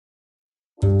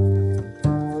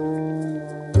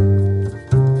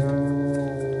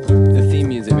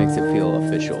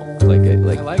official. Like I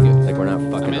like it. Like we're not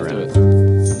fucking I'm into around.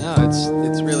 it. No,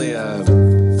 it's really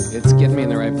it's getting me in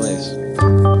the right place.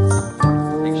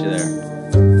 Makes you there.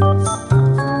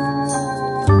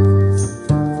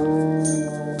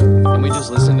 Can we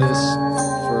just listen to this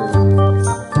for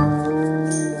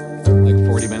like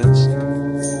 40 minutes?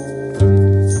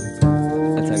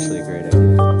 That's actually a great idea.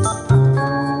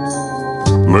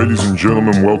 Ladies and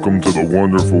gentlemen, welcome to the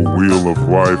wonderful Wheel of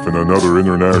Life and another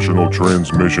international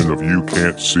transmission of You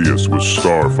Can't See Us with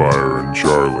Starfire and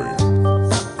Charlie.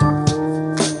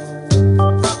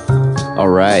 All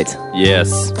right,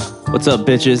 Yes. What's up,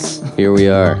 bitches? here we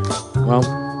are. Well,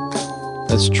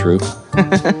 that's true.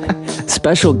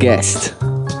 Special guest.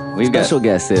 Special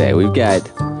guest today. We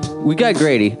got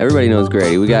Grady. Everybody knows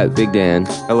Grady. We got Big Dan.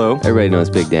 Hello. Everybody knows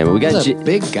Big Dan. But we got He's a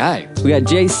big guy.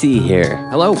 JC here.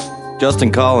 Hello.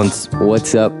 Justin Collins.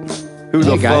 What's up? Who Hey,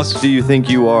 the guys. fuck do you think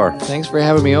you are? Thanks for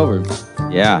having me over.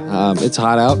 Yeah. It's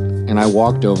hot out, and I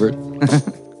walked over it.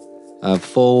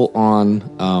 Full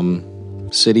on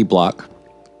city block,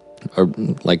 or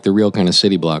like the real kind of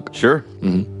city block. Sure.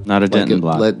 Mm-hmm. Not a Denton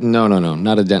block. No,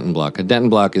 not a Denton block. A Denton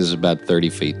block is about 30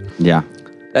 feet. Yeah.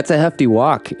 That's a hefty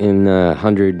walk in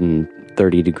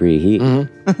 130 degree heat.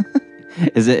 Mm-hmm.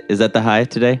 Is that the high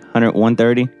today?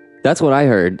 130? That's what I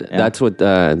heard. Yeah. That's what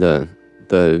the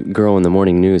girl in the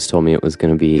morning news told me it was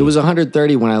going to be. It was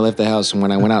 130 when I left the house, and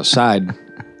when I went outside,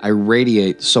 I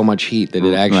radiate so much heat that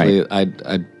it actually,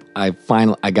 I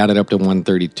finally got it up to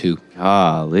 132.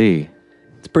 Golly.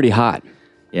 It's pretty hot.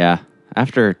 Yeah.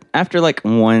 After like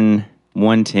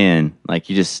 110, like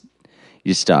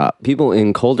you stop. People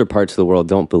in colder parts of the world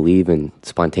don't believe in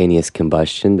spontaneous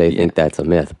combustion. They think that's a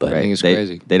myth, but I think it's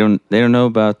crazy. They don't know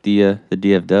about the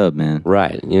DF dub, man.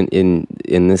 right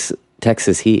in this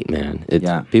Texas heat, man,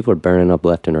 people are burning up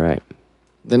left and right.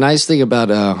 The nice thing about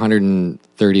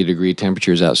 130 degree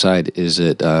temperatures outside is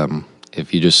that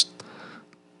if you just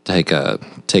take a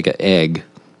egg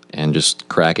and just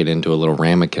crack it into a little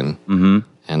ramekin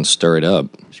and stir it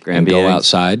up and Scramby go eggs.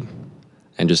 outside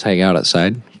and just hang out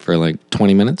outside for like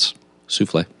 20 minutes,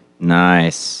 souffle.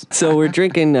 Nice. So we're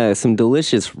drinking some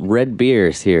delicious red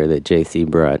beers here that JC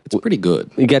brought. It's pretty good.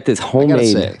 We got this say.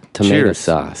 homemade tomato Cheers.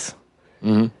 sauce,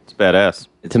 It's badass.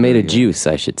 tomato juice,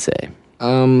 I should say.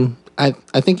 I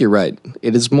think you're right.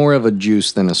 It is more of a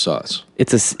juice than a sauce.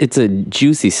 It's a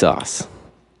juicy sauce.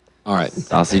 All right.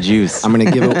 Saucy juice. I'm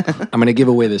gonna give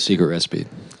away the secret recipe.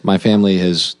 My family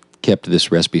has kept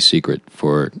this recipe secret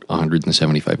for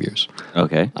 175 years.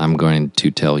 Okay. I'm going to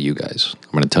tell you guys.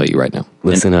 I'm going to tell you right now.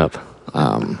 Listen up.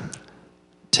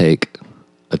 Take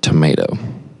a tomato,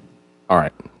 All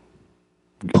right.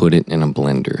 put it in a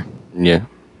blender, Yeah.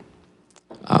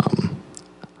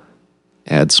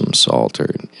 add some salt or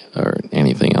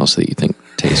anything else that you think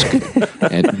tastes good,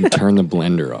 and turn the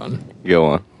blender on. Go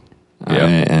on.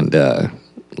 And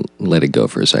let it go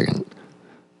for a second.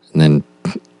 And then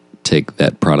take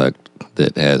that product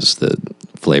that has the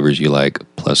flavors you like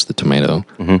plus the tomato,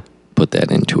 put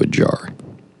that into a jar.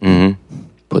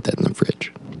 Put that in the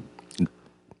fridge.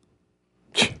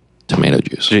 Tomato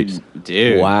juice.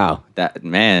 Dude. Wow. That,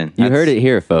 man. You heard it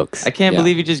here, folks. I can't Yeah.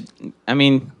 believe you just, I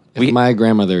mean, If my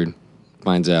grandmother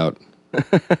finds out,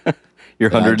 Your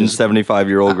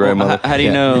 175-year-old grandmother. how do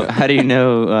you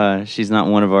know, she's not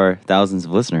one of our thousands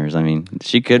of listeners? I mean,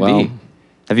 she could Well- be.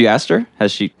 Have you asked her?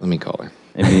 Has she? let me call her.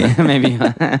 Maybe.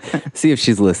 See if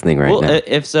she's listening right Well, now.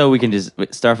 if so, we can just,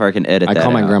 Starfire can edit I that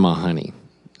call my out. grandma Honey.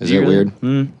 Is Do you that really?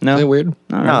 weird? No. Is that weird?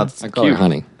 Not No, really. it's I call cute. her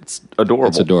Honey. It's adorable.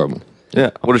 It's adorable.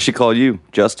 Yeah. What does she call you?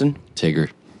 Justin? Tigger.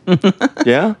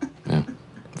 Yeah? Yeah.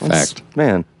 Fact.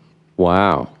 Man,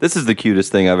 Wow. this is the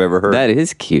cutest thing I've ever heard. That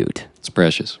is cute. It's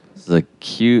precious. This is a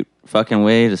cute fucking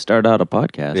way to start out a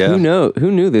podcast. Yeah.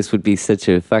 Who knew this would be such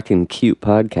a fucking cute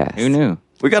podcast? Who knew?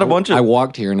 We got a bunch of... I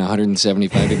walked here in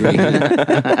 175 degree heat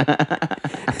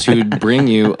to bring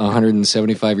you a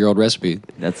 175-year-old recipe.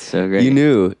 That's so great. You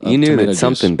knew tomato that juice.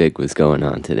 something big was going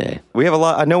on today. We have a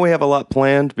lot... I know we have a lot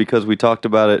planned because we talked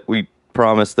about it. We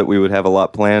promised that we would have a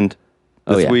lot planned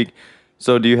this yeah. week.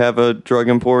 So do you have a Drug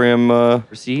Emporium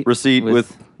Receipt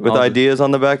with all the- ideas on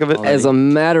the back of it? As a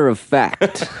matter of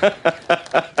fact,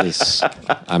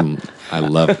 I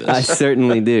love this. I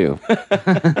certainly do.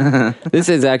 This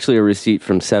is actually a receipt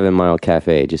from 7 Mile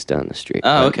Cafe just down the street.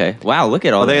 Oh, okay. Wow, look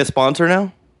at all Are they that. a sponsor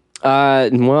now?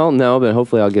 Well, no, but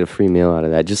hopefully I'll get a free meal out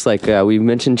of that. Just like we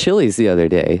mentioned Chili's the other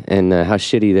day and how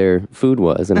shitty their food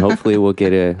was, and hopefully we'll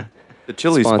get a The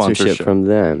Chili's sponsorship from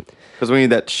them. Because we need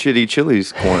that shitty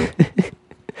Chili's corn.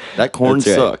 That corn That's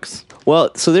right. sucks.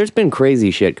 Well, so there's been crazy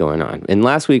shit going on, and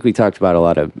last week we talked about a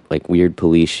lot of like weird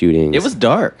police shootings. It was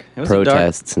dark. It was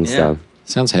protests a dark, and stuff.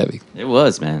 Sounds heavy. It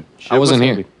was, man. I wasn't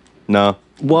here. heavy. No.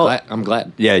 Well, I'm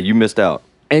glad. Yeah, you missed out.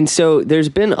 and so there's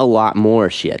been a lot more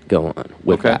shit going on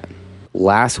with Okay. that.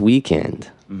 Last weekend,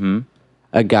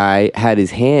 a guy had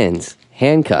his hands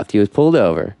handcuffed. He was pulled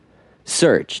over,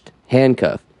 searched,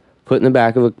 handcuffed, put in the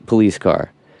back of a police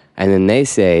car, and then they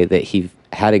say that he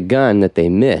had a gun that they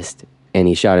missed, and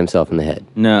he shot himself in the head.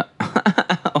 No.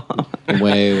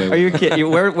 Wait. Are you kidding?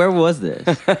 Where was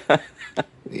this?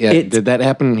 Yeah, It- did that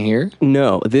happen here?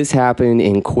 No, this happened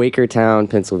in Quakertown,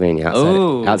 Pennsylvania,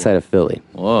 Oh. outside of Philly.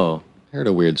 Whoa. I heard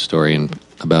a weird story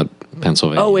about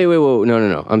Pennsylvania. Oh, wait, whoa.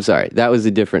 No. I'm sorry. That was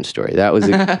a different story. That was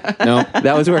No.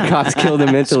 that was where cops killed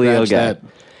a mentally ill guy. Scratch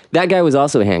That guy was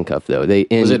also handcuffed, though. Was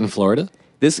it in Florida?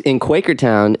 This in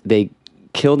Quakertown, they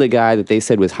killed a guy that they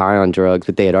said was high on drugs,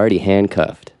 but they had already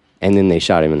handcuffed, and then they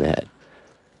shot him in the head.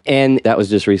 And that was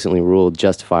just recently ruled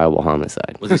justifiable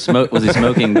homicide. Was he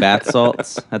smoking bath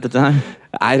salts at the time?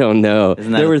 I don't know.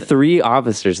 Isn't that There a were thi- 3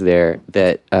 officers there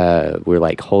that were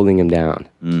like holding him down.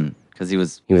 Because he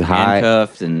was was high.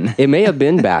 handcuffed and It may have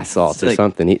been bath salts or like-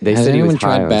 something. They Has said he was anyone high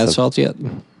tried on bath something. salts yet?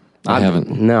 I haven't.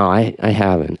 No, I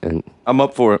haven't. And I'm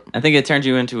up for it. I think it turned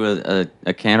you into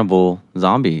a cannibal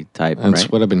zombie type, That's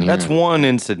right? what I've been hearing. That's one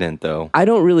incident, though. I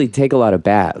don't really take a lot of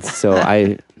baths, so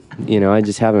I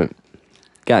just haven't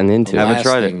gotten into Haven't it. Last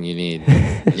tried it. thing you need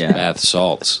is Yeah. bath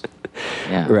salts.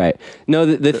 Yeah. Right. No,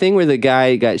 the thing where the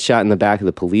guy got shot in the back of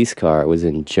the police car was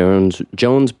in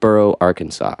Jonesboro,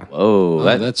 Arkansas. Whoa, Oh,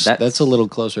 that's a little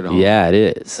closer to home. Yeah, it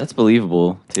is. That's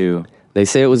believable too. They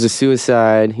say it was a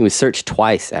suicide. He was searched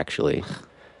twice, actually.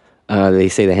 They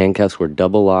say the handcuffs were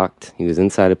double locked. He was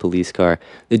inside a police car.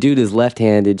 The dude is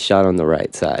left-handed, shot on the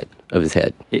right side of his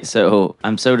head. So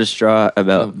I'm so distraught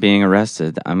about being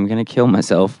arrested. I'm gonna kill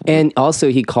myself. And also,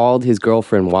 he called his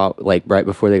girlfriend right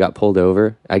before they got pulled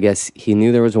over. I guess he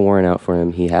knew there was a warrant out for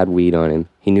him. He had weed on him.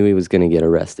 He knew he was going to get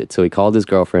arrested. So he called his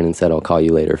girlfriend and said, "I'll call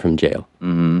you later from jail."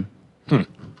 Mm-hmm.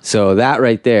 So that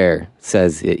right there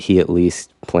says he at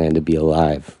least planned to be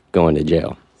alive going to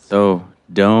jail. So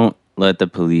don't let the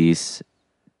police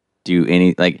do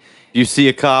any You see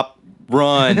a cop,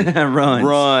 run.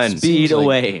 run, speed Seems like-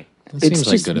 away. That seems It's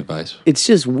like just- good advice. It's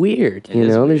just weird, you is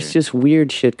know? weird. There's just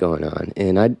weird shit going on.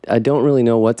 And I don't really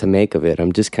know what to make of it.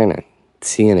 I'm just kind of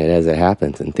seeing it as it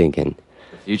happens and thinking,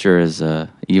 The future is a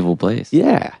evil place.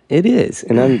 yeah, it is.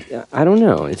 And I don't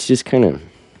know. It's just kind of...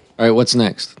 All right, what's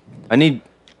next? I need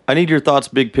your thoughts,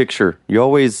 big picture. You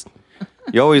always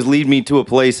lead me to a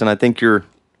place, and I think you're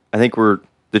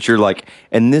like,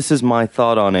 and this is my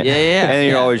thought on it. Yeah. And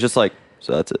you're Yeah. always just like,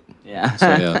 so that's it. Yeah. So,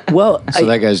 yeah. Well, So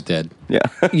that guy's dead. Yeah.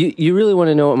 you really want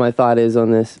to know what my thought is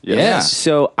on this? Yes.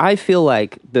 So I feel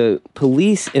like the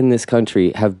police in this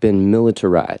country have been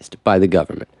militarized by the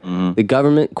government. The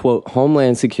government, quote,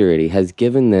 Homeland Security, has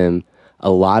given them a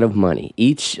lot of money.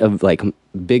 Each of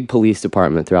big police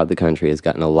department throughout the country has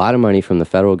gotten a lot of money from the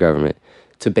federal government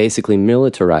to basically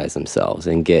militarize themselves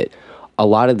and get a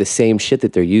lot of the same shit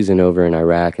that they're using over in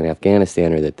Iraq and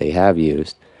Afghanistan, or that they have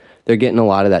used. They're getting a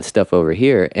lot of that stuff over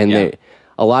here, and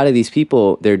a lot of these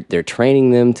people, they're training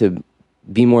them to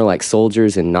be more like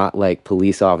soldiers and not like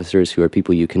police officers who are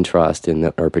people you can trust and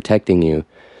that are protecting you.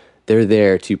 They're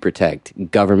there to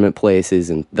protect government places,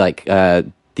 and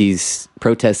these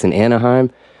protests in Anaheim,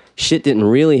 shit didn't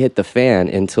really hit the fan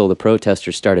until the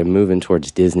protesters started moving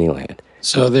towards Disneyland.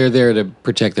 So they're there to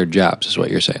protect their jobs, is what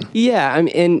you're saying. Yeah, I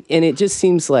mean, and it just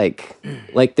seems like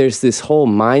there's this whole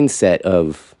mindset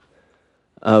of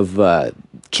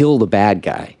kill the bad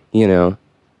guy, you know?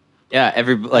 Yeah.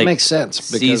 That makes sense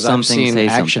see because I've something, seen say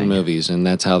action something. movies, and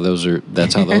that's how those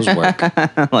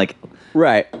work. like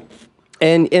Right.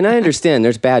 And I understand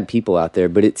there's bad people out there,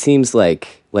 but it seems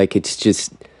like it's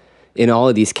just in all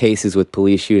of these cases with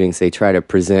police shootings, they try to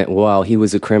present, well, he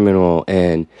was a criminal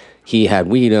and he had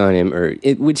weed on him,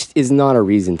 which is not a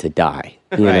reason to die,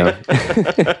 you know?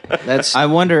 That's I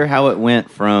wonder how it went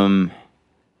from.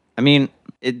 I mean,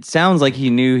 it sounds like he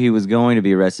knew he was going to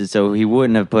be arrested, so he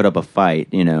wouldn't have put up a fight.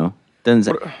 You know,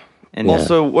 doesn't. And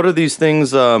Also, what are these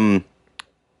things? Okay,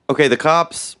 the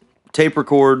cops tape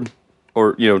record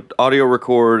or audio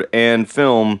record and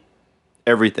film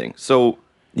everything. So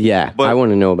Yeah, But I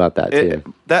want to know about that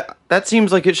too. that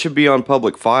seems like it should be on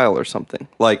public file or something.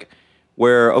 Like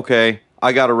where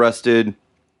I got arrested,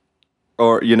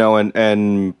 or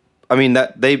and I mean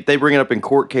that they bring it up in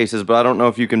court cases, but I don't know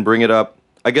if you can bring it up.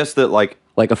 I guess that like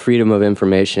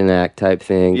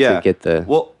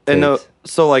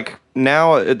so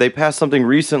now they passed something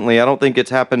recently. I don't think it's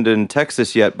happened in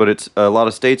Texas yet, but it's a lot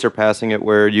of states are passing it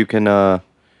where you can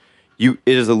it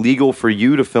is illegal for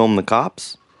you to film the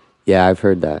cops. Yeah, I've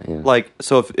heard that. Yeah. Like,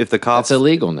 so if the cops, That's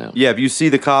illegal now. yeah, if you see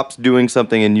the cops doing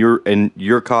something and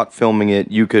you're caught filming it,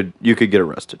 you could get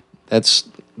arrested.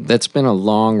 That's been a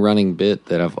long running bit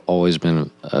that I've always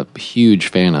been a huge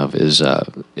fan of. Is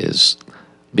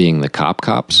being the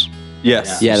cops.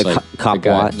 Yes. Yeah, It's the like cop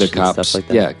guy- watch the and cops, stuff like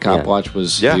that. Yeah, cop Yeah. watch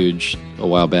was Yeah. huge a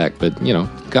while back, but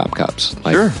cops.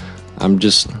 Like, Sure. I'm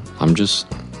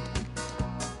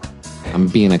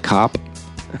being a cop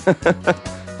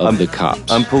of the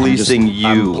cops. I'm policing you.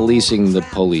 I'm policing the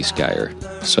police guyer.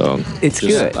 So It's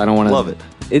good. I don't want to Love it.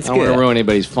 It's I don't want good. to ruin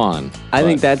anybody's fun. I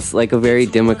think but that's like a very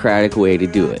democratic way to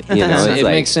do it. You know, it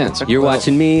makes sense. You're Well,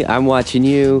 watching me, I'm watching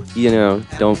you. You know,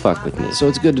 don't fuck with me. So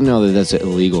it's good to know that that's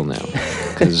illegal now.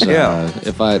 Because Yeah.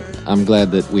 I'm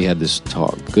glad that we had this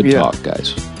talk. Good Yeah. talk,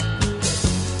 guys.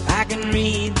 I can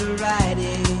read the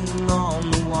writing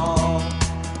on the wall.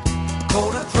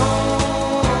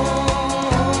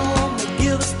 Kodachrome,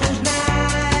 give us those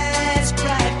nice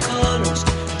bright colors.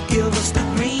 Give us the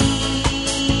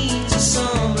greens of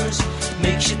summers.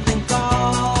 Makes you think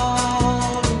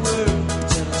all the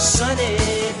words in a sunny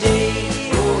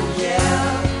day. Oh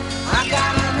yeah, I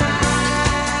got a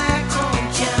Nikon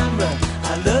camera.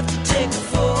 I love to take a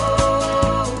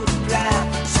photograph.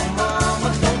 So mama,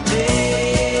 don't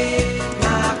take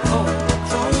my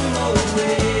Kodachrome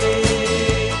away.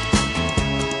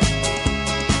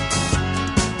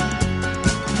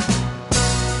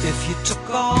 If you took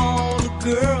all the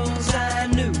girls I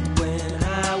knew when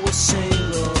I was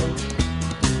single,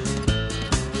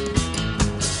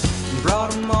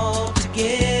 brought them all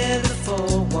together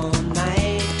for one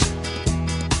night,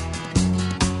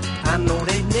 I know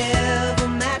they'd never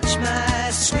match my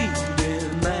sweet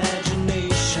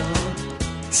imagination.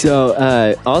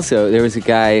 So, also, there was a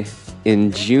guy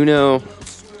in Juneau.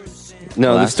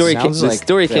 No, the story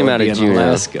came out of Juneau.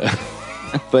 Alaska.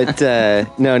 But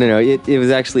no. It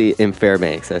was actually in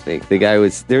Fairbanks, I think. There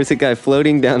was a guy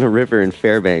floating down a river in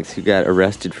Fairbanks who got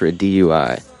arrested for a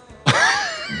DUI.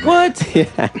 What?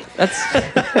 Yeah.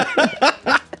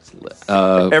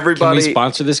 Can we Everybody,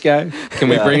 sponsor this guy? Can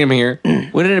we bring him here?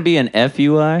 Wouldn't it be an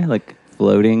FUI, like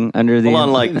floating under the? hold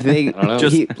on, like They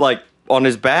just he- like on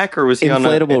his back, or was he on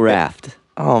inflatable raft.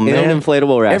 Oh In man, an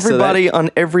inflatable raft. So Everybody on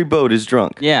every boat is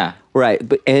drunk. Yeah. right,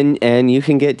 but and you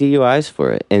can get DUIs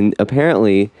for it. And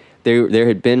apparently there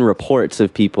had been reports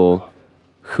of people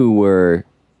who were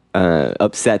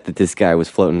upset that this guy was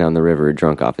floating down the river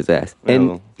drunk off his ass.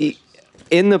 And Oh.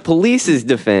 in the police's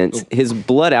defense, his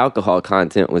blood alcohol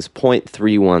content was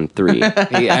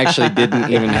 0.313. He actually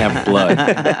didn't even have blood.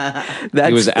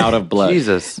 He was out of blood.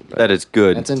 Jesus, that is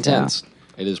good. That's intense.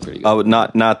 It is pretty good. I would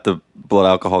not the blood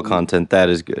alcohol content. That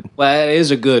is good. Well, it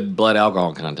is a good blood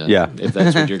alcohol content. Yeah. If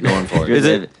that's what you're going for. Is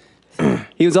it?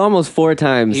 He was almost 4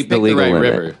 times He the picked the legal right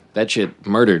limit. river. That shit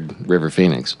murdered River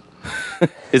Phoenix.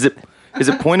 Is it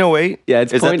 0.08? Yeah,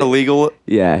 it's is that point- the legal?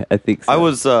 Yeah, I think so. I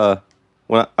was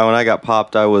when I got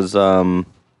popped, I was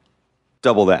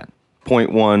double that,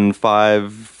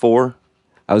 0.154.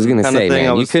 I was gonna kind of say, thing. man,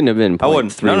 I you was- couldn't have been. I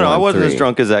wasn't. No, I wasn't as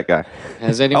drunk as that guy.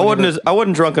 Has I anyone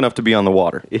wasn't drunk enough to be on the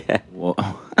water. Yeah. Whoa.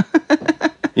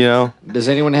 You know, Does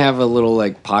anyone have a little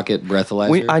like pocket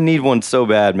breathalyzer? I need one so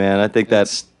bad, man. I think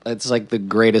that's. That's like the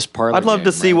greatest part. I'd love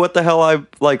to see what the hell I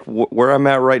like where I'm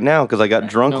at right now because I got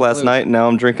drunk no last clue. night and now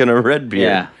I'm drinking a red beer.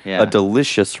 Yeah, yeah. A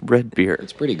delicious red beer.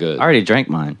 It's pretty good. I already drank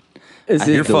mine.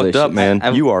 You're fucked up, man.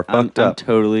 I'm- You are I'm- fucked I'm up.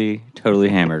 totally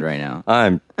hammered right now.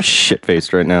 I'm shit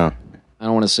faced right now. I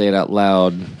don't want to say it out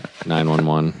loud.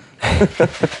 911.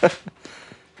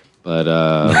 But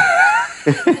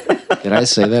did I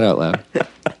say that out loud?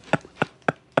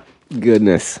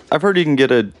 Goodness. I've heard you can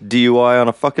get a DUI on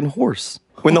a fucking horse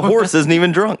when the horse isn't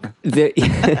even drunk.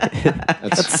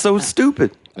 That's so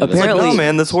stupid. It's Apparently- like, no,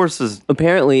 man, this horse is.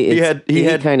 Apparently, it's had- he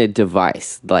any had- kind of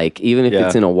device. Like even if Yeah.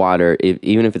 it's in a water,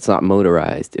 even if it's not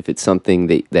motorized, if it's something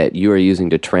that you are using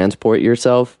to transport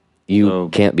yourself, you So-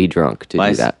 can't be drunk to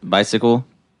do that. Bicycle.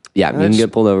 Yeah, you can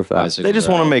get pulled over for that. Bicycle They just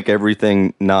want to make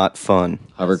everything not fun.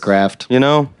 Hovercraft. You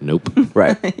know, Nope.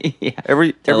 Right. Yeah.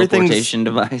 everything's Teleportation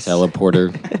device.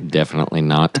 Teleporter. Definitely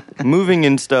not. moving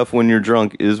and stuff when you're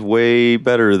drunk is way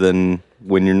better than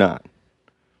when you're not.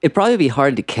 It'd probably be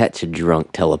hard to catch a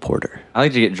drunk teleporter. I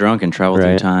like to get drunk and travel through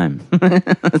Right. time.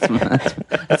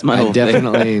 that's my I whole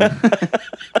thing. definitely.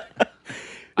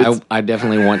 I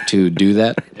definitely want to do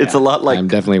that. It's a lot like I'm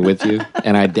definitely with you,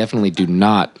 and I definitely do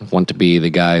not want to be the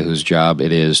guy whose job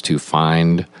it is to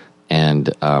find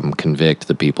and convict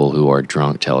the people who are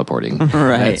drunk teleporting.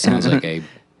 Right. That sounds like a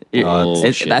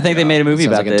bullshit I think they job. made a movie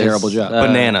Sounds about like this. a terrible job.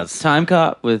 Bananas. Time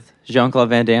Cop with Jean-Claude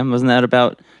Van Damme. Wasn't that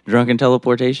about Drunken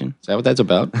teleportation. Is that what that's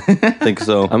about? I think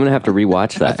so. I'm gonna have to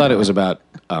rewatch that. I thought it was about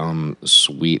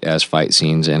sweet ass fight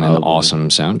scenes and an awesome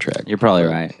soundtrack. You're probably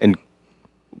right. And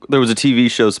there was a TV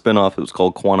show spinoff. It was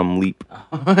called Quantum Leap.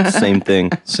 Same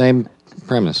thing. Same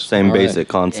premise. Same All right. basic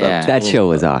concept. Yeah. that show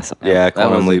was awesome. Yeah, That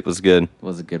Quantum was- Leap was good.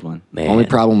 Was a good one. Man. Only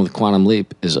problem with Quantum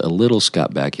Leap is a little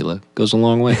Scott Bakula goes a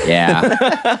long way. Yeah.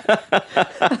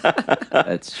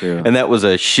 That's true. And that was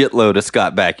a shitload of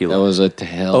Scott Bakula. That was a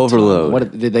hell Overload.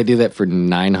 What did they do that for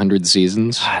 900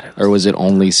 seasons, or was it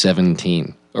only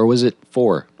 17, or was it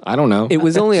 4? I don't know. It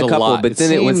was only It's a couple, lot. but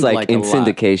then it was seemed like in a lot.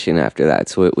 syndication after that,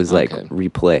 so it was like Okay.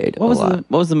 replayed What a was lot.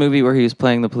 what was the movie where he was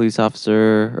playing the police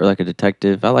officer or like a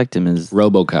detective? I liked him as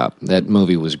RoboCop. That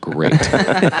movie was great.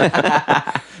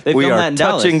 they We filmed are that in touch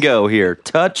Dallas. and go here.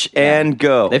 Touch and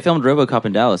go. They filmed RoboCop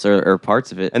in Dallas or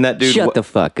parts of it. And that dude, Shut the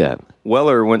fuck up.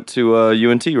 Weller, went to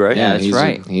UNT, right? Yeah, that's he's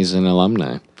right. He's an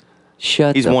alumni.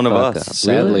 Shut He's the one of fuck us.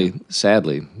 up.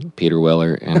 Sadly, Peter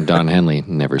Weller and Don Henley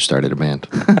never started a band.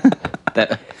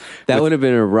 That would have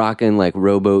been a rockin' like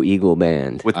Robo Eagle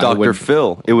band. With I Dr. would-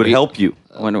 Phil. It would help you.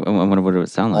 I wonder what it would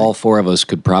sound like. All 4 of us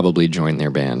could probably join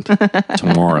their band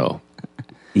tomorrow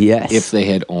Yes. if they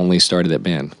had only started that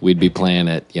band. We'd be playing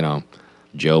at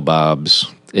Joe Bob's.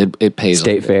 It pays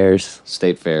State fairs.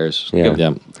 State fairs.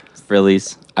 Yeah.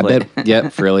 Frillies. I bet. Yeah,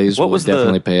 Frillies What would was the-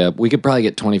 definitely pay up. We could probably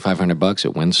get $2,500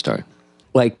 at WinStar.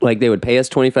 Like they would pay us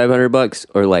 $2,500,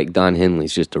 or like Don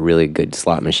Henley's just a really good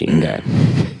slot machine guy.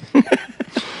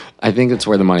 I think that's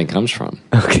where the money comes from.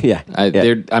 Okay, yeah.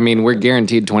 Yeah. We're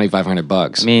guaranteed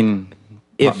 $2,500. I mean,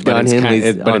 If but Don it's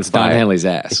Henley's but on it's Don fire. Henley's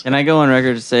ass. can I go on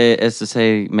record to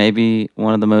say maybe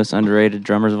one of the most underrated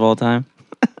drummers of all time?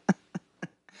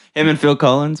 Him and Phil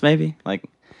Collins, maybe. Like,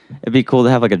 it'd be cool to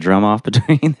have like a drum off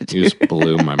between the two. You just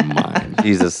blew my mind.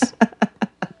 Jesus.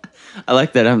 I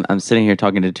like that. I'm sitting here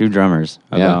talking to two drummers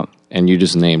Yeah, about. and you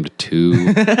just named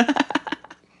 2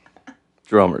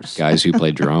 Drummers. guys who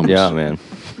play drums. Yeah, man.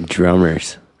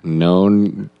 Drummers.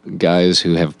 Known guys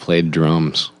who have played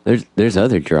drums. There's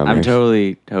other drummers. I'm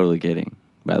totally kidding.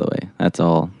 By the way, that's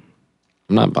all.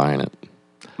 I'm not buying it.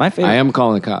 My favorite. I am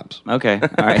calling the cops. Okay.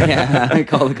 All right. Yeah. I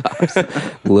call the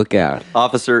cops. Look out.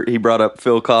 Officer, he brought up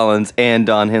Phil Collins and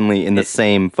Don Henley in the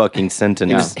same fucking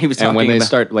sentence. He was and when talking they about-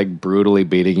 start like brutally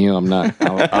beating you, I'm not.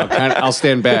 I'll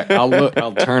stand back.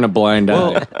 I'll turn a blind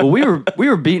eye. Well, we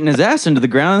were beating his ass into the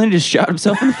ground, and then he just shot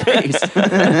himself in the face.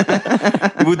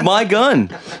 With my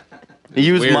gun. He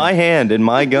used Weird. my hand and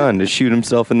my gun to shoot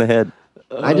himself in the head.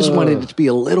 I just wanted it to be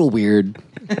a little weird.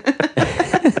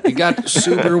 It got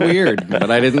super weird, but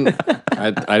I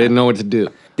didn't know what to do.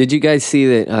 Did you guys see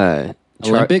that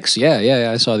Olympics?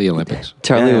 Yeah. I saw the Olympics.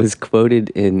 Charlie Yeah. was quoted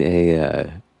in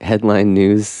a headline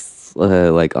news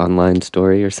like online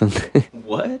story or something?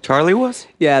 What? Charlie was?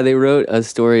 Yeah, they wrote a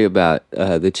story about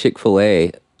the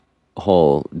Chick-fil-A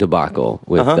whole debacle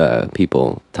with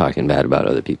people talking bad about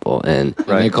other people. And And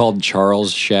they called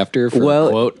Charles Shafter for a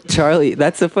quote. Charlie,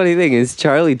 that's the funny thing is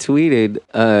Charlie tweeted,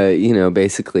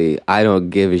 basically, I don't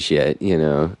give a shit,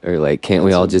 or like, can't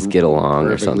we all just get along or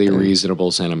Perfectly something? reasonable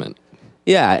sentiment.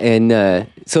 Yeah, and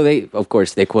so they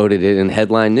quoted it in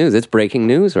headline news. It's breaking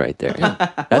news right there.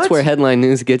 That's where headline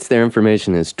news gets their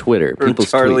information is Twitter. Or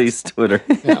People's Charlie's Twitter.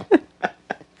 Yeah.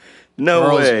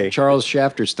 No way. Charles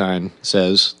Shafterstein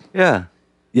says, Yeah.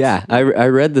 Yeah, I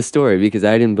read the story because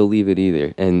I didn't believe it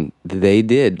either, and they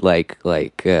did.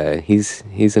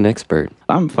 He's an expert.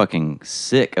 I'm fucking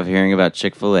sick of hearing about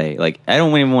Chick-fil-A. Like, I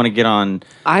don't even want to get on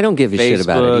I don't give a shit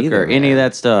about it Facebook either. or any of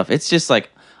that stuff. It's just like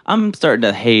I'm starting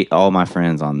to hate all my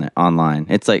friends on there online.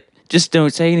 It's like just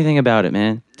don't say anything about it,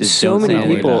 man. Just So don't say many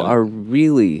anything people about it. are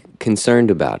really concerned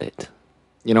about it.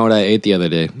 you know what I ate the other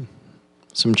day?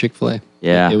 Some Chick-fil-A.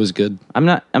 Yeah. It was good. I'm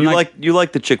not. You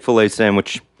like the Chick-fil-A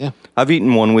sandwich? Yeah. I've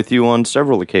eaten one with you on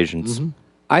several occasions.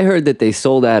 I heard that they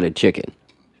sold out of chicken.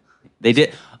 They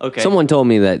did. Okay. Someone told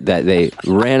me that they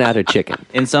ran out of chicken.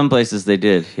 In some places they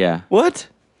did. Yeah. What?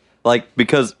 Like,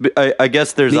 because I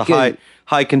guess there's a Because-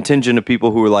 high contingent of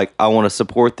people who are like, I want to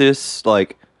support this.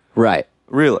 Like, Right.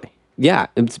 really? Yeah.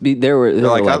 There were They're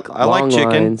like, I like long chicken.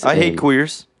 lines I hate and-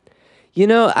 queers.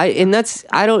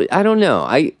 I don't know.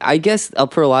 I guess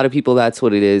for a lot of people that's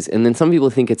what it is, and then some people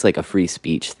think it's like a free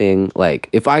speech thing. Like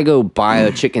if I go buy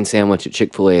a chicken sandwich at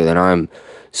Chick-fil-A, then I'm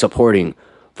supporting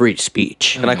free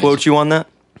speech. Can I quote you on that?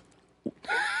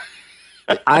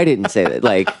 I didn't say that.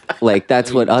 Like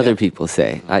that's what other people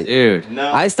say. Dude.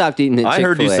 I stopped eating at I Chick-fil-A.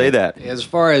 heard you say that. As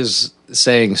far as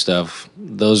saying stuff,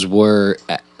 those were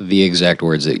the exact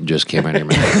words that just came out of your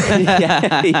mouth.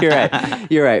 Yeah,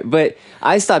 you're right. But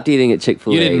I stopped eating at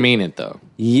Chick-fil-A. You didn't mean it, though.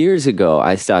 Years ago,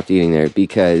 I stopped eating there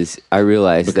because I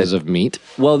realized Because that of meat?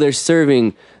 well, they're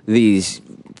serving these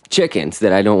chickens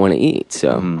that I don't want to eat.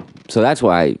 So that's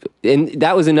why. And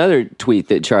that was another tweet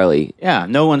that Charlie. Yeah,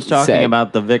 no one's talking Say,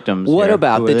 about the victims. What here,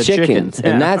 about who are the chickens?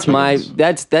 Yeah. And that's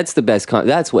the best.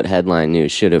 That's what headline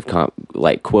news should have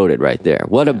quoted right there.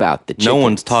 What about the chickens? No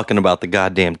one's talking about the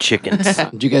goddamn chickens.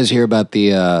 Did you guys hear about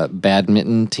the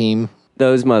badminton team?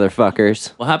 Those motherfuckers.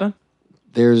 What happened?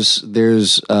 There's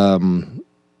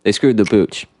They screwed the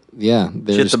pooch.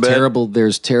 there's the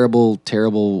bed.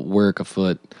 terrible work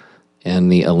afoot in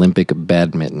the Olympic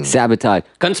badminton. Sabotage.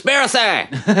 Conspiracy!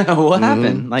 What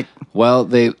happened? Like, Well,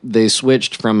 they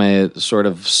switched from a sort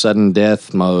of sudden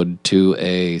death mode to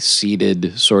a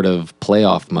seeded sort of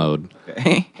playoff mode.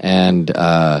 okay. And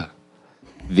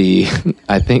the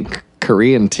I think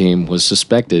Korean team was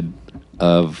suspected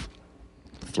of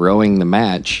throwing the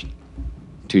match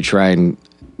to try and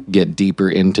get deeper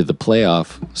into the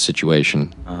playoff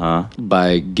situation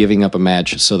by giving up a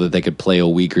match so that they could play a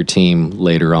weaker team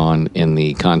later on in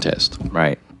the contest.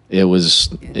 Right. It was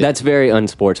That's very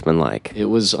unsportsmanlike. it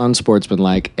was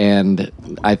unsportsmanlike, and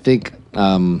I think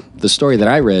the story that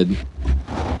I read,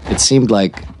 it seemed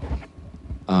like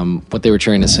what they were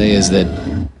trying to say is that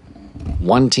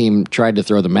one team tried to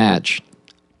throw the match,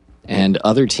 and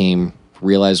other team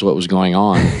realized what was going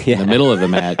on in the middle of the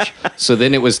match. So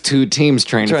then it was two teams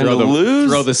trying to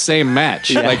throw the same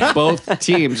match. Like both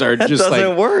teams are just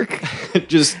Doesn't work.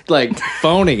 just like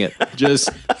phoning it. Just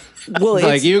Well,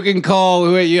 like you can call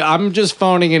who you. I'm just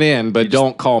phoning it in, but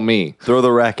don't call me. Throw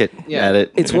the racket at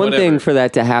it. It's one Whatever. thing for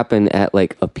that to happen at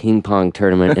like a ping pong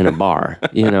tournament in a bar,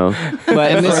 But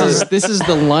And this is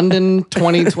the London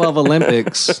 2012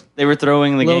 Olympics. They were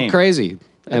throwing the A little game. crazy,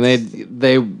 and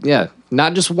they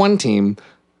not just one team,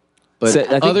 but So, I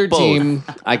think other both. team.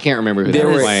 I can't remember who they There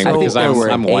were were- playing I think because there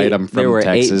were I'm white. eight- I'm there from were eight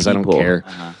Texas. I don't people. care.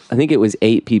 I think it was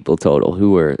 8 people total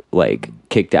who were like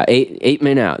kicked out. Eight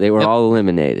men out. They were all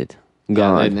eliminated.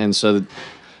 Gone. And so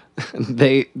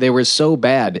they were so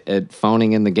bad at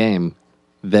phoning in the game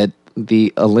that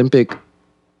the Olympic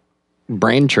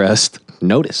brain trust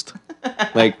noticed.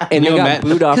 Like, And can they you got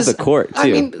booed off 'cause, the court, I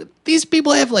too. mean, these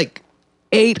people have like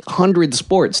 800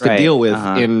 sports to Right, deal with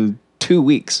uh-huh. in 2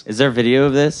 weeks. Is there video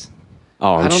of this?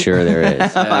 Oh, I'm sure there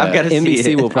is. I've got to see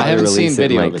NBC it. will I probably haven't seen release it in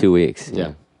video like of it. 2 weeks.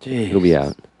 Yeah. It'll be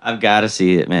out. I've got to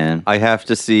see it, man. I have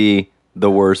to see the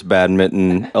worst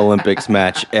badminton Olympics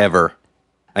match ever.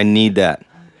 I need that.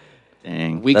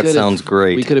 Dang. We That could've- sounds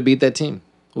great. We could have beat that team.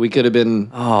 We could have been.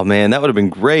 Oh man, that would have been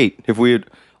great if we had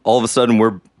all of a sudden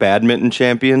we're badminton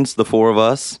champions, the four of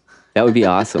us. That would be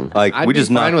awesome. Like I'd we be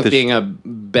just fine knocked with the being a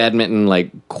badminton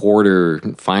like quarter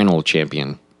final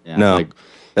champion. Yeah. No,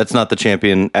 that's not the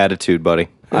champion attitude, buddy.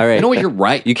 All right. You know what? You're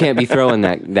right. You can't be throwing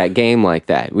that game like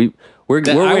that. We're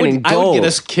That- we're I would- winning I gold. would get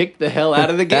us kicked the hell out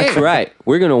of the game. That's right.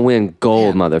 We're gonna win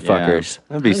gold, motherfuckers.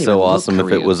 That'd be I don't so even look awesome if it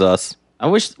Korean. was us. I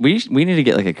wish we need to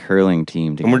get like a curling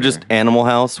team together. And we're just Animal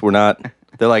House. We're not.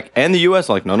 They're like, and the U.S.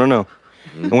 like, no.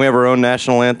 And we have our own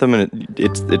national anthem, and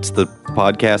it's the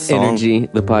podcast song. Energy,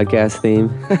 the podcast theme.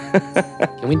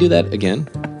 Can we do that again?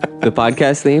 The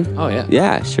podcast theme. Oh yeah.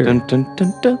 Yeah, sure. Dun, dun,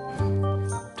 dun, dun.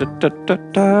 Da, da, da,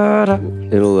 da, da.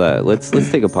 It'll let's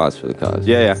take a pause for the cause.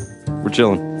 Yeah, we're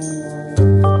chilling.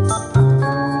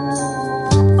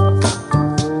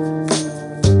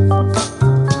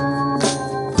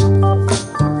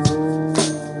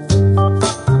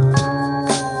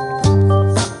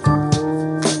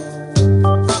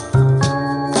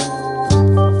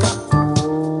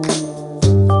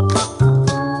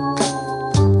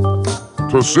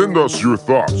 To send us your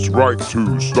thoughts, write to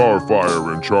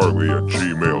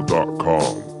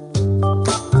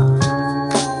starfireandcharlie@gmail.com.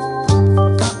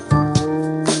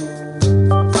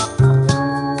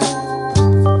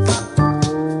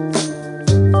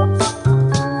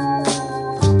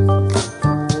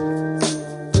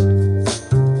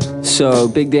 So,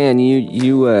 Big Dan,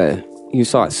 you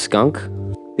saw a skunk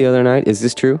the other night. Is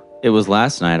this true? It was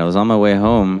last night. I was on my way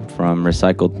home from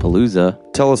Recycled Palooza.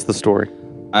 Tell us the story.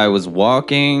 I was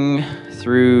walking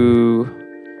through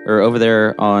or over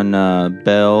there on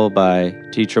Bell by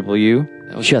TUU.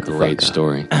 That was Shut a the great fuck up.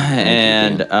 story.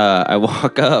 And I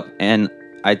walk up and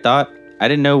I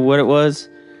didn't know what it was.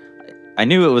 I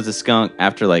knew it was a skunk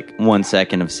after like 1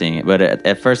 second of seeing it, but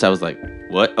at first I was like,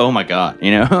 what? Oh my God,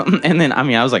 and then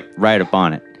I was like right up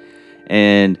on it,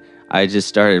 and I just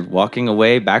started walking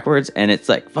away backwards, and it's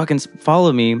like fucking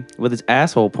followed me with its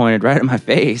asshole pointed right at my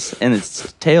face and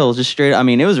its tail just straight.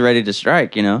 It was ready to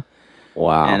strike,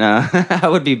 Wow. and I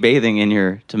would be bathing in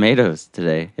your tomatoes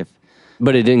today if.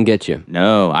 But it didn't get you.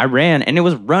 No, I ran and it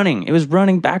was running. It was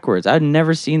running backwards. I'd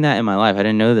never seen that in my life. I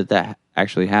didn't know that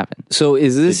actually happened. So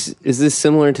is this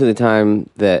similar to the time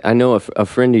that I know a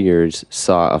friend of yours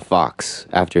saw a fox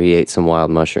after he ate some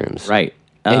wild mushrooms? Right.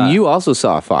 And you also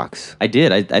saw a fox. I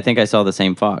did. I think I saw the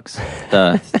same fox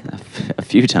a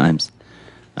few times.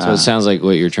 So it sounds like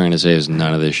what you're trying to say is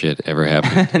none of this shit ever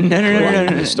happened. No.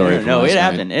 The story from No, last it night.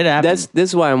 happened. It happened. This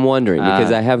is why I'm wondering,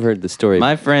 because I have heard the story.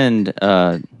 My friend,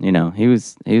 he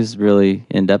was really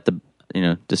in depth,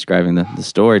 describing the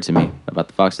story to me about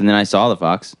the fox, and then I saw the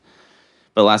fox.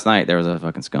 But last night there was a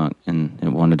fucking skunk, and it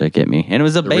wanted to get me, and it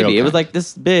was a baby. It was like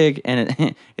this big,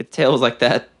 and its tail was like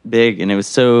that big, and it was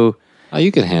so. Oh, you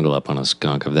could handle up on a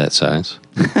skunk of that size.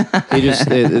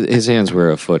 His hands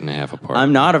were 1.5 feet apart.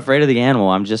 I'm not afraid of the animal.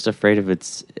 I'm just afraid of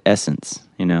its essence.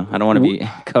 I don't want to be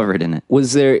covered in it.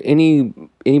 Was there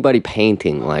anybody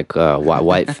painting like a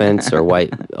white fence or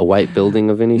a white building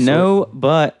of any sort? No,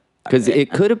 but Because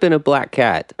it could have been a black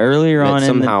cat earlier on that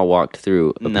somehow walked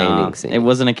through a painting scene. it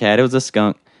wasn't a cat. It was a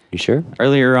skunk. You sure?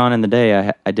 Earlier on in the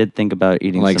day, I did think about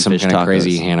eating like some fish kind tacos. of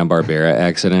crazy Hanna-Barbera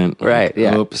accident. Right,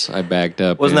 yeah. Oops, I backed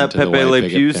up. Wasn't that into the Pepe white Le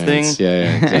picket Pew's fence. thing?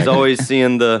 Yeah, exactly. He's always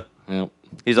seeing the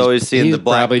He's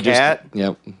black probably just- cat,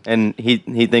 Yep. and he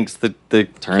thinks the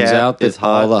Turns cat out is that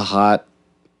hot. all the hot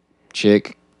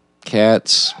chick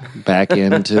cats back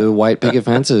into white picket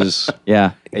fences.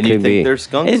 Yeah. and you Could think be. they're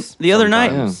skunks. The other night,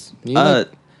 sometimes. Yeah. You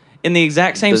in the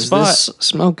exact same Does spot. this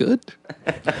smell good?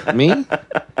 Me?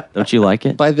 Don't you like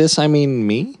it? By this I mean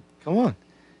me? Come on,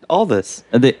 all this.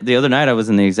 The other night, I was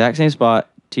in the exact same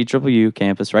spot, TWU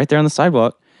campus, right there on the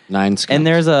sidewalk, 9 skunks. and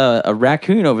there's a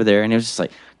raccoon over there, and it was just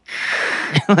like,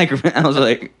 I was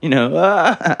like, You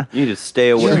need to stay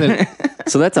away.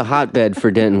 So that's a hotbed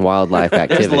for Denton wildlife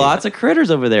activity. there's lots of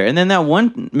critters over there. And then that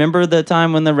one, remember the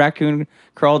time when the raccoon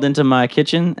crawled into my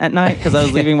kitchen at night because I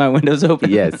was leaving my windows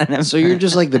open? Yes. And I'm So you're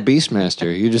just like the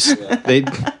Beastmaster. You just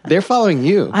they're following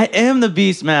you. I am the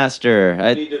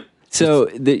Beastmaster. So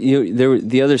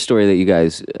the other story that you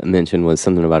guys mentioned was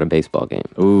something about a baseball game.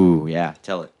 Ooh, yeah,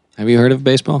 tell it. Have you heard of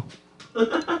baseball?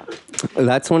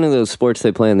 That's one of those sports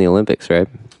they play in the Olympics, right?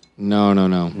 No.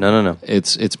 No.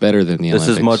 It's better than the This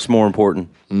Olympics. is much more important.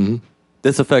 Mm-hmm.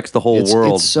 This affects the whole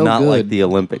world, it's so not good. like the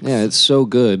Olympics. Yeah, it's so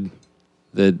good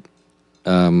that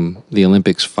the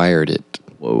Olympics fired it.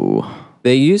 Whoa.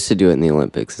 They used to do it in the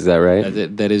Olympics, is that right?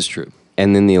 That is true.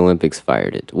 And then the Olympics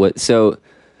fired it. What? So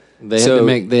They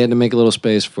had to make a little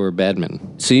space for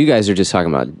badminton. So you guys are just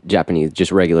talking about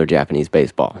just regular Japanese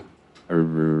baseball.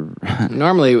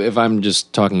 Normally, if I'm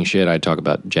just talking shit, I talk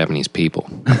about Japanese people.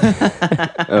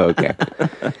 Oh, okay.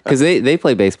 Because they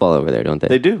play baseball over there, don't they?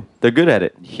 They do. They're good at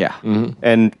it. Yeah.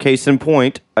 And case in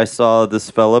point, I saw this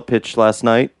fella pitch last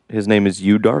night. His name is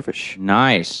Yu Darvish.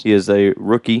 Nice. He is a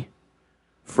rookie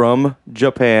from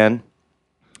Japan.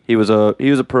 He was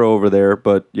a pro over there,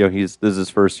 but this is his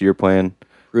first year playing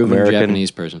Proven American.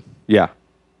 Japanese person. Yeah,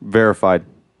 verified.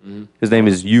 His name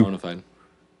is Yu. Bonafide.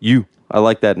 Yu. I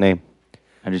like that name.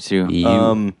 I do too.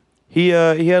 He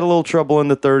had a little trouble in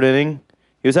the third inning.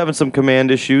 He was having some command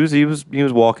issues. He was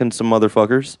walking some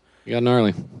motherfuckers. You got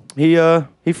gnarly.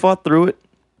 He fought through it.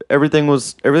 Everything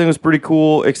was pretty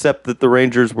cool, except that the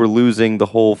Rangers were losing the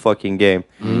whole fucking game.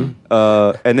 And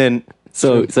then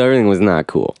So everything was not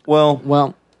cool.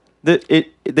 Well,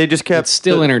 they just kept it's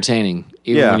still entertaining,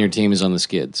 even Yeah. when your team is on the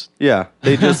skids. Yeah,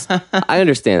 they just I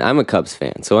understand. I'm a Cubs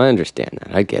fan, so I understand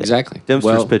that. I get Exactly. Dempster's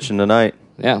Well, pitching tonight.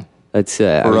 Yeah. it. That's For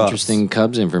us. Interesting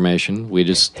Cubs information. We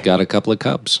just got a couple of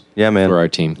Cubs Yeah, man. for our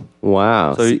team.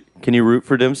 wow. So can you root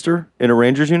for Dempster in a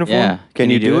Rangers uniform? Yeah. Can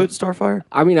you do it, Starfire?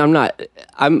 I mean, I'm not.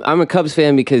 I'm a Cubs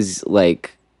fan because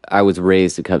like I was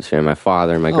raised a Cubs fan. My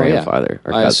father and my grandfather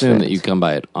are I Cubs assume fans. that you come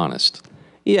by it honest.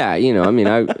 Yeah, I mean,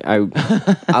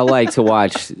 I like to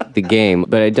watch the game,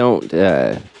 but I don't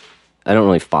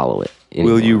really follow it.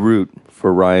 Anymore. Will you root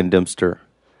for Ryan Dempster?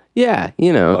 Yeah,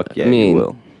 Fuck yeah, I mean, you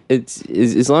will. It's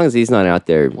as long as he's not out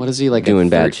there. What is he, like doing a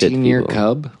bad shit? to 13-year people.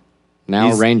 Cub? Now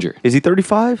He's- Ranger. Is he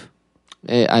 35?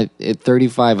 At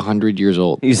 3,500 years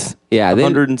old. He's Yeah,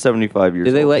 175 years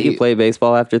Do they old. let you play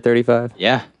baseball after 35?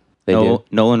 Yeah. They do.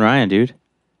 Nolan Ryan, dude.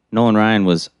 Nolan Ryan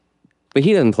was, But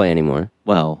he doesn't play anymore.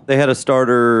 well, They had a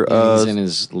starter. He's in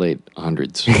his late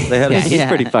hundreds. They had He's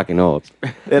pretty fucking old.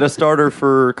 they had a starter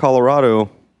for Colorado,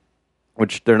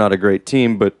 which they're not a great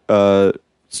team, but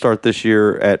start this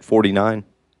year at 49.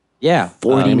 yeah.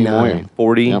 49.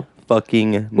 40 Yep.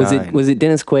 fucking 9. Was it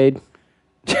Dennis Quaid?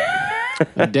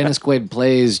 Dennis Quaid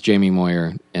plays Jamie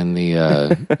Moyer in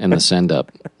the send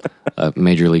up,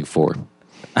 Major League 4.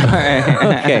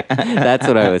 Okay, that's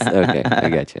what I was. Okay, I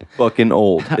got you. fucking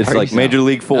old. It's like Major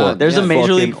League 4. There's a Major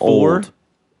Fucking League 4? old.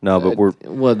 No, but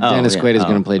Dennis yeah. Quaid is Oh.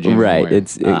 going to play James Right. Moore.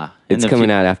 It's in it's the coming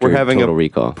fu- out after we're having Total a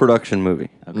Recall. production movie.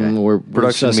 We're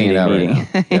Production sussing it out meeting.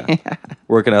 right now. Yeah.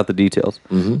 Working out the details.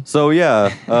 So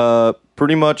yeah,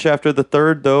 pretty much after the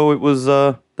third though, it was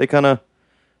got a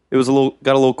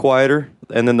little quieter,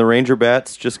 and then the Ranger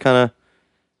bats just kind of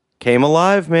came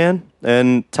alive, man,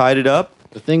 and tied it up.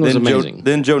 The thing was then amazing.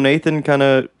 Then Joe Nathan kind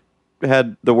of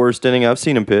had the worst inning I've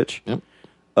seen him pitch. Yep.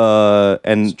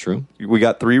 And It's true. we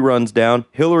got 3 runs down.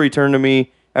 Hillary turned to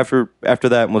me after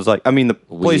that and was like, I mean, the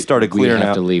place started clearing We have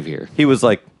out. to leave here. He was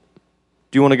like,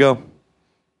 "Do you want to go?"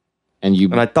 And you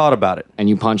And I thought about it.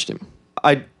 punched him.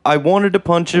 I wanted to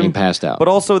punch him. And he passed out. But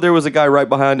also there was a guy right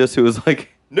behind us who was like,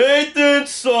 "Nathan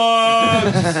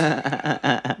sucks."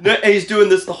 And he's doing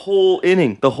this the whole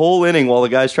inning while the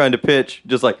guy's trying to pitch,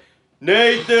 just like,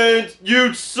 "Nathan,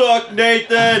 you suck,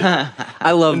 Nathan."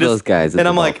 I love And just- those guys. At and the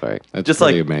I'm like, ballpark. That's just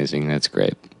pretty like amazing. That's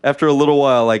great. after a little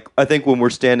while, like I think when we're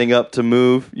standing up to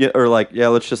move,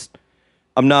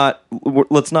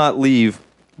 let's not leave,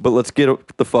 but let's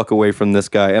get the fuck away from this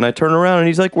guy. And I turn around and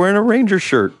he's like wearing a Ranger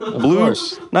shirt,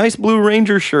 course. nice blue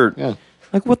Ranger shirt. Yeah.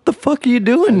 Like, what the fuck are you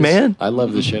doing, man? I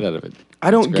love the shit out of it.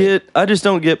 I just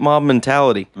don't get mob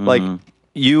mentality. Like,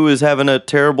 you is having a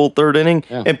terrible third inning,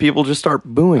 Yeah. and people just start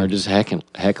booing. Or just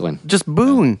heckling. Just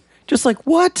booing. Just like,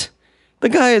 what? The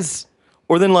guy is.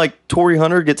 Or then, like, Torrey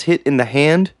Hunter gets hit in the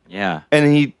hand, Yeah. and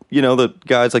he, the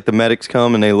guys, like, the medics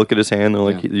come and they look at his hand, they're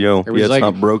like, Yeah. Everybody's it's like,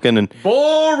 not broken. And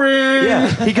Boring. yeah,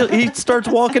 he starts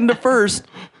walking to first.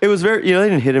 It was very, they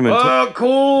didn't hit him until.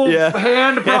 Cool. Yeah.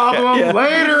 Hand problem Yeah.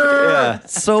 later. Yeah,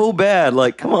 so bad.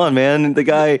 Like, come on, man. The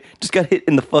guy just got hit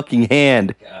in the fucking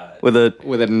hand with a.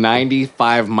 With a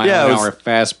 95 mile Yeah, an it was- hour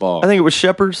fastball. I think it was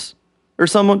Shepherd's or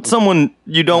someone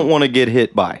you don't want to get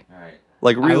hit by.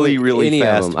 Like really, really any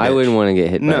fast. of them. I pitch. wouldn't want to get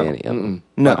hit No. by any of them.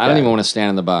 No, I don't even want to stand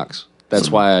in the box.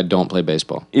 That's why I don't play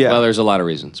baseball. Yeah. Well, there's a lot of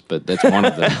reasons, but that's one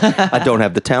of them. I don't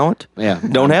have the talent. Yeah.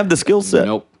 Don't have the skill set.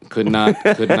 Nope. Could not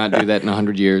do that in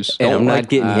 100 years. And I'm not like,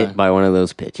 getting hit by one of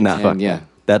those pitches. Nah, And yeah.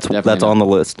 that's definitely on not.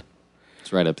 the list.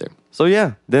 It's right up there. So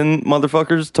yeah, then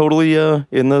motherfuckers totally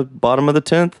in the bottom of the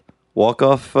 10th walk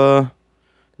off. Or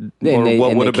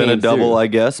what would have been a double, I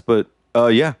guess. But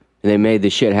yeah, And they made the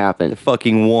shit happen.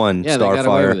 fucking won. Yeah, they got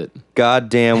away with Starfire. it.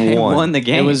 Goddamn They won. won the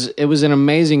game. It was an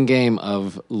amazing game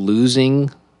of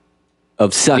losing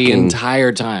Of the sucking.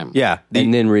 entire time. Yeah,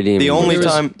 And then redeeming The only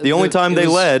themselves. time they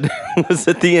led was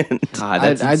at the end. God,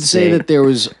 that's I'd say insane. that there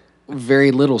was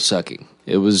very little sucking.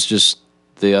 It was just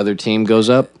the other team goes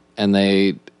up and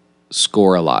they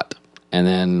score a lot, and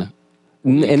then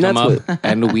and come that's up what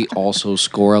and we also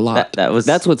score a lot.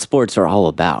 that's what sports are all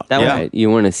about. That was- right? You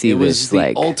want to see it was this the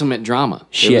like ultimate drama.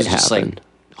 shit it was just happen.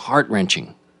 like heart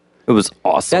wrenching. It was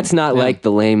awesome. That's not like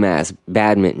the lame ass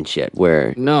badminton shit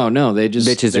where No, they just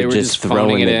Bitches they are were just phoning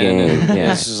throwing it the in. game. And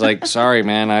Yeah. It's just like, sorry,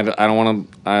 man, I don't want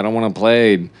to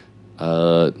play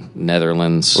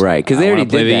Netherlands, right because I they already wanna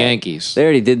play did the that. Yankees. They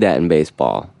already did that in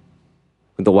baseball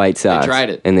with the White Sox. They tried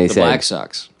it, and they the said Black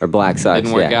Sox, or Black Sox.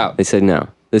 Didn't work yeah. out. They said no.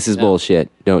 This is bullshit.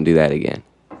 Don't do that again.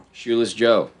 Shoeless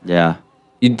Joe. yeah.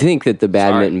 You'd think that the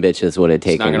badminton bitches would have It's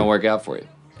not going to taken work out for you.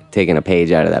 a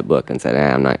page out of that book and said,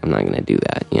 I'm not going to do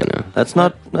that. You know, That's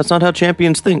not how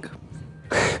champions think.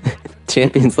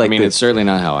 champions like I mean, this. it's certainly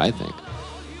not how I think.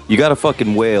 You got to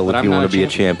fucking wail But if I'm you not want to a be a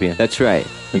champion. That's right.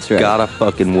 That's right. Gotta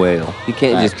fucking wail. You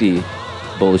can't just be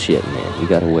bullshit, man. You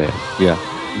got to wear. Yeah,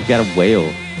 You got a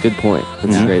whale. Good point.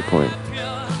 That's a great point.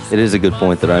 it is a good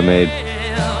point that I made.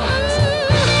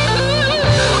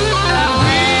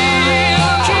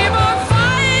 Keep on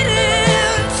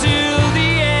fighting till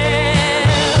the end.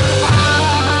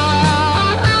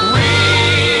 We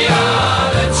are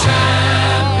the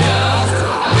champions.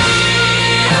 We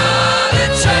are the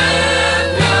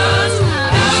champions.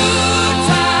 No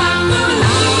time for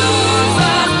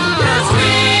losers, 'cause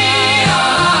we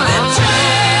are the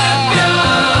champions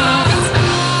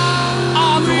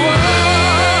of the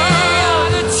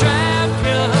world. The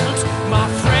champions, my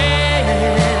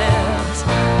friends.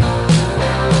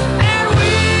 And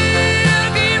we'll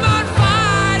keep on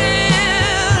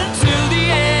fighting till the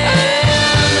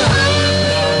end.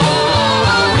 Oh,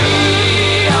 we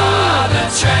are the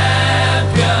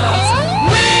champions.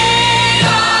 We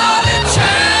are the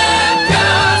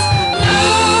champions. No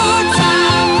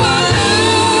time for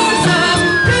losers,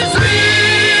 'cause we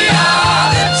are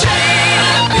the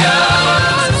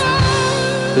champions.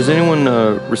 Does anyone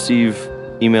receive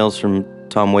emails from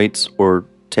Tom Waits or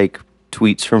take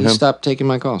tweets from him? Stop taking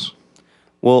my calls.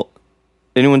 Well,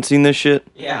 anyone seen this shit?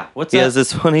 Yeah. What's He that? has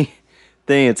this funny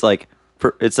thing. It's like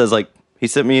it says like he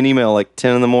sent me an email like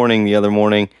 10 in the morning the other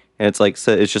morning, and it's like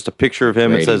it's just a picture of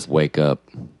him. Brady, It says wake up.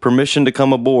 permission to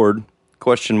come aboard ?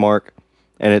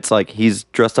 And it's like he's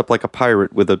dressed up like a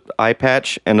pirate with an eye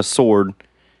patch and a sword,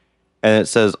 and it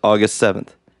says August 7th.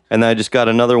 And then I just got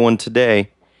another one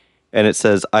today, and it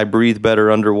says I breathe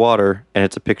better underwater, and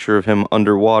it's a picture of him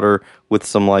underwater with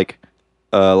some like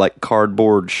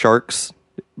cardboard sharks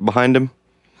behind him.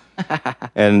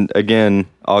 And again,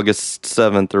 August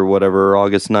 7th or whatever, or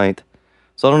August 9th.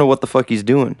 So I don't know what the fuck he's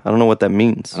doing. I don't know what that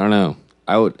means. I don't know.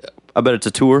 I bet it's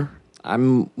a tour.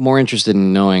 I'm more interested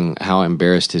in knowing how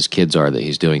embarrassed his kids are that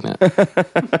he's doing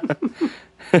that.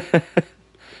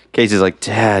 Casey's like,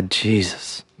 Dad,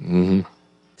 Jesus.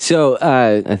 So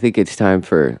I think it's time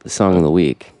for the song of the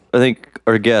week. I think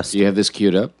our guest. Do you have this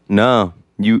queued up? No,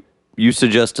 you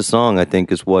suggest a song. I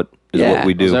think is what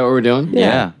we do. Is that what we're doing?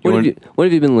 Yeah. What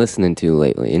have you been listening to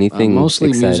lately? Anything Mostly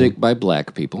exciting? music by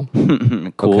black people.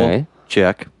 Cool. Okay.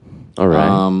 Check. All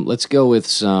right. Let's go with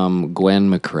some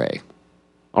Gwen McCrae.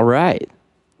 All right.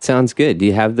 Sounds good. Do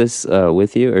you have this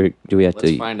with you, or do we have Let's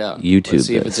to find out. YouTube Let's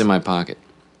see if this? it's in my pocket.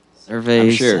 Survey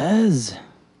I'm sure. says.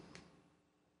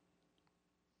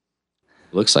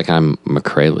 Looks like I'm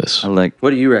McCrae-less. I like. What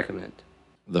do you recommend?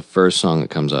 The first song that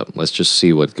comes up. Let's just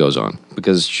see what goes on,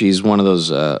 because she's one of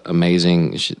those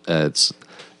amazing. It's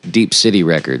Deep City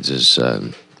Records is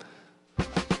the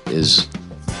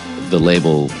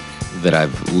label that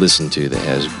I've listened to that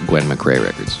has Gwen McCrae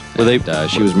records. Were they- And,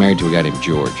 she was married to a guy named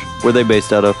George. Where they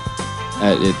based out of?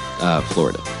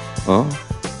 Florida. Oh,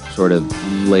 Sort of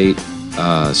late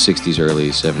 60s, early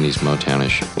 70s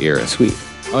Motownish era. Sweet.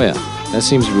 Oh yeah, that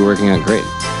seems to be working out great.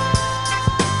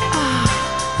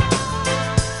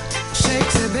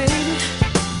 Sexy baby,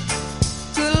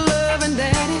 good loving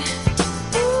daddy.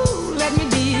 Ooh, let me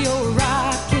be your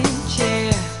rocking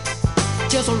chair.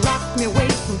 Just rock me away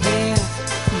from here.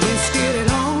 Let's get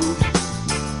it on.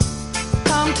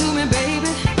 Come to me,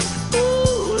 baby.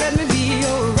 Ooh, let me be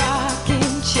your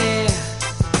rocking chair.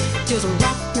 Just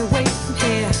rock me away from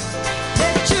here.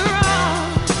 Let your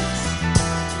arms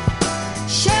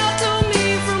shelter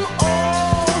me from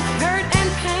all hurt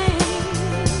and pain.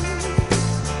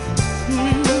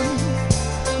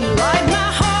 Light my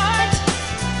heart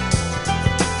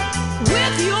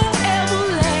with your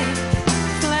everlasting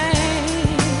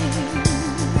flame.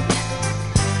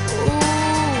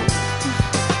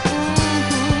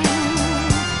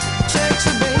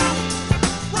 Sexy baby,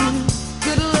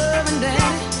 good loving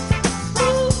daddy.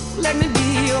 Ooh, let me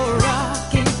be your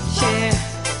rocking chair.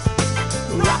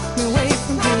 Rock me away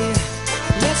from here.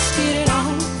 Let's get it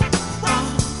on.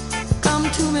 Come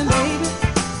to me, baby.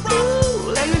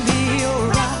 Ooh, let me be your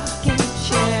rocking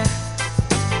chair.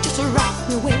 Just rock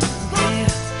me away from here.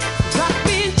 Rock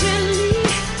me gently.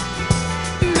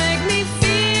 Make me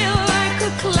feel like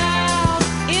a cloud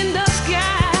in the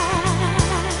sky.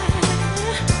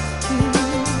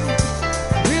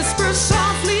 Whisper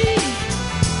softly.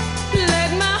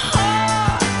 Let my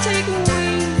heart take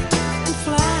wing and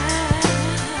fly.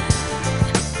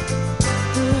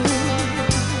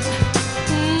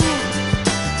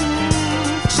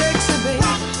 Sexy baby,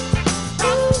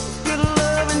 ooh, good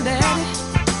loving daddy.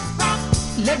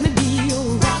 Let me be your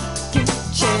rocking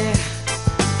chair.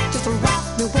 Just rock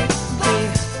me away from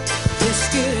here. Let's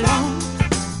get it on.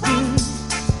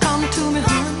 Come to me,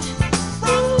 honey.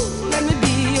 Ooh, let me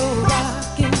be your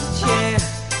rocking chair.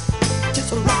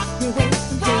 Just rock me away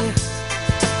from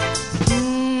here.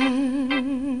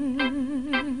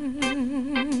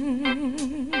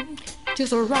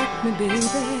 Just rock me, baby.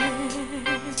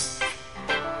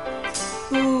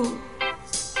 Ooh,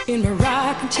 in my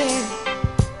rocking chair,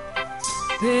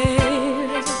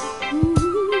 baby.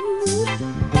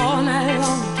 Ooh, all night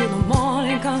long till the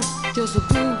morning comes. Just a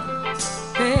groove,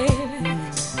 baby.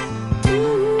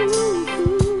 Ooh,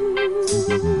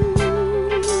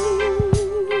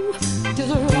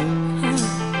 just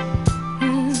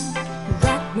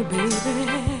rock me, baby.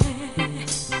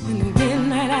 In the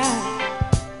midnight hour,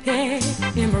 yeah,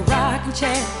 in my rocking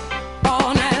chair,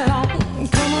 all night long.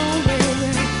 Come on,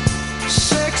 baby,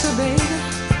 sexy baby.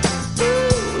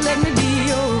 Ooh, let me be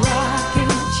your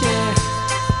rocking chair.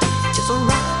 Just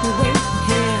rock me away from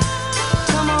here.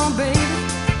 Come on, baby,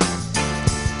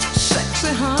 sexy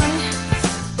honey.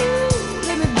 Ooh,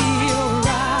 let me be your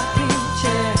rocking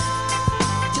chair.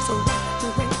 Just rock me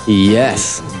away from here. Yes.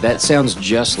 That sounds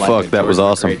just like Fuck, a that was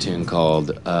George awesome. McCrae tune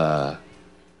called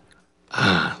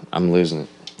I'm losing it.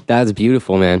 That's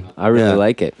beautiful, man. I really Yeah.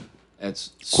 like it.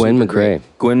 That's Gwen super McCrae. great.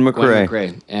 Gwen McCrae.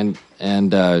 Gwen McCrae.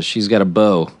 And she's got a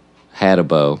bow. Had a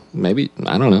bow. Maybe,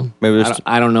 I don't know. Maybe I there's- don't,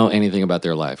 I don't know anything about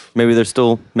their life. Maybe they're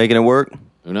still making it work.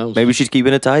 Who knows? Maybe she's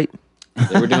keeping it tight.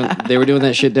 They were doing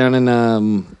that shit down in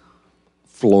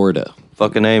Florida.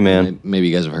 Fucking A, man. Maybe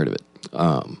you guys have heard of it.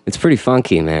 It's pretty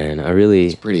funky, man. I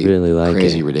really, Pretty really like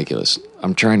crazy, it. ridiculous.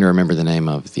 I'm trying to remember the name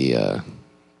of the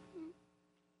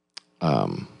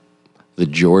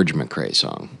George McRae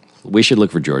song. We should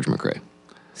look for George McRae.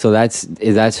 So that's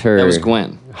her. That was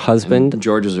Gwen. husband. And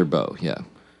George was her beau, yeah.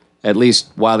 At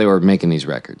least while they were making these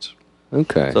records.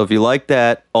 Okay. So if you like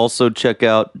that, also check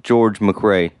out George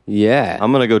McRae. yeah,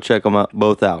 I'm gonna go check them out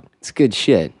both out. it's good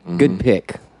shit. Good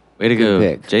pick. Way to go,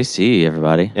 pick. JC,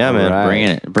 everybody. Yeah, man.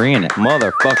 Right. Bringing it.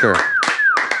 Motherfucker.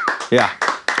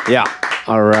 Yeah.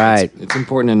 All right. It's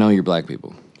important to know your black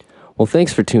people. Well,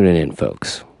 thanks for tuning in,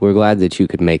 folks. We're glad that you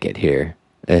could make it here.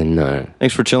 And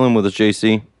Thanks for chilling with us,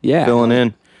 JC. Yeah. Filling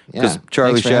in. Because Yeah.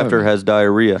 Charlie Thanks for having Shafter me. has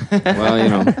diarrhea. Well, you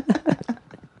know,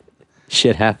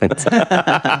 shit happens.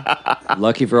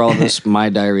 lucky for all of us, my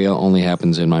diarrhea only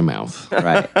happens in my mouth.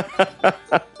 Right.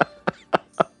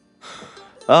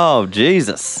 Oh,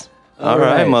 Jesus. All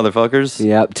right, motherfuckers.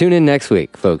 Yep. Tune in next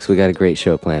week, folks. We got a great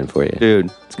show planned for you.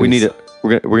 Dude, we need a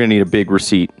we're gonna need a big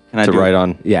receipt I to do write it?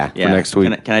 on. Yeah. For next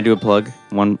week. Can I do a plug?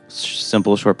 One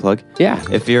simple, short plug. Yeah.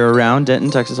 If you're around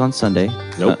Denton, Texas on Sunday,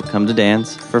 come to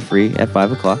Dan's for free at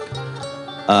 5 o'clock.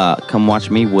 Come watch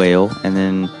me whale, and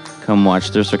then come watch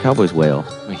the Sir Cowboys whale.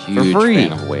 I'm a huge free.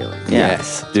 fan of whaling. Yeah.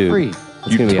 Yes. Dude, Free.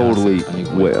 That's gonna be totally I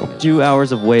think will. 2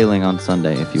 hours of whaling on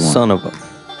Sunday if you want. Son of a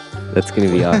That's going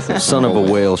to be awesome. son of a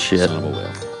whale shit. Son of a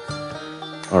whale.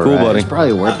 All Cool, right. buddy. It's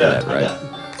probably worth that, right?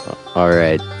 All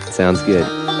right. Sounds good.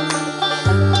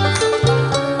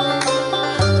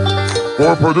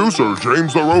 For producer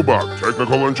James the Robot,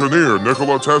 technical engineer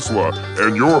Nikola Tesla,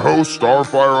 and your host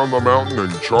Starfire on the Mountain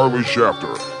and Charlie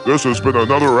Shafter, this has been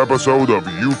another episode of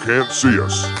You Can't See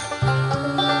Us.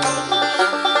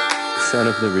 Son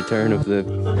of the return of the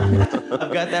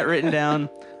I've got that written down.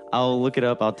 I'll look it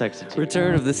up. I'll text it to you.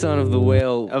 return of the son of the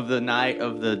whale Of the night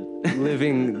of the...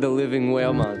 living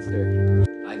whale monster.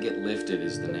 I Get Lifted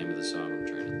is the name of the song I'm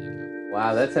trying to think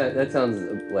Wow, that sounds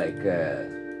like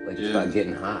it's Dude. about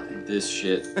getting high. of. This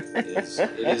shit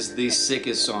is the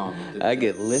sickest song. I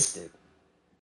get lifted.